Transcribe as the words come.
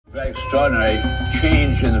Very extraordinary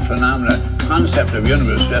change in the phenomena, concept of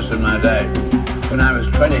universe just in my day. When I was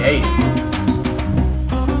 28,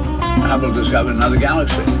 Hubble discovered another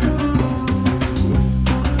galaxy.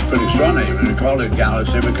 Pretty extraordinary. We called it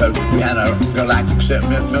galaxy because we had our galactic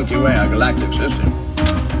Milky Way, our galactic system.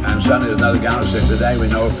 And suddenly there's another galaxy. Today we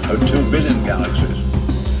know of 2 billion galaxies.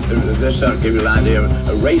 This will give you an idea of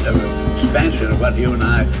a rate of expansion of what you and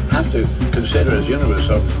I have to consider as universe.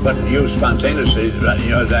 So what you spontaneously in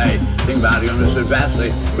your day think about universe is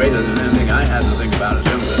vastly greater than anything I had to think about as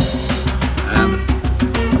universe. And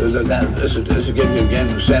this will give you again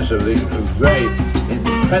a sense of the very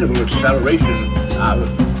incredible acceleration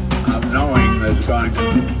of knowing that's going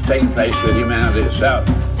to take place with humanity itself.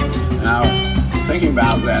 Now, thinking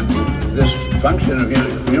about then this function of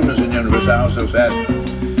humans in the universe, I also said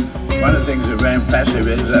one of the things that's very impressive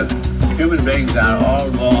is that human beings are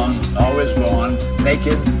always born,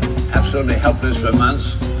 naked, absolutely helpless for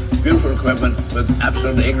months, beautiful equipment, but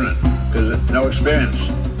absolutely ignorant because there's no experience.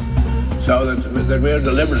 So that we're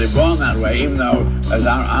deliberately born that way, even though as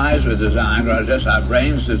our eyes were designed, or just our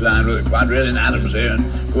brains designed with quadrillion atoms here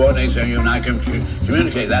and coordinates so you and I can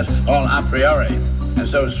communicate, that's all a priori. And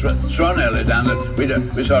so it's extraordinarily done that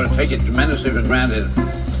we sort of take it tremendously for granted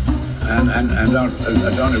and don't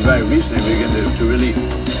very recently begin to really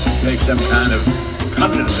make some kind of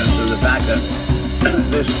cognizance of the fact that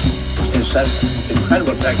this is such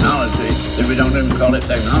incredible technology that we don't even call it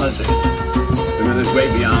technology, because it's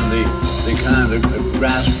way beyond the kind of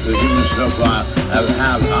grasp that humans so far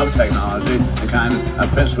have of technology, the kind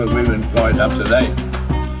of principles we've employed up to date.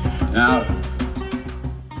 Now,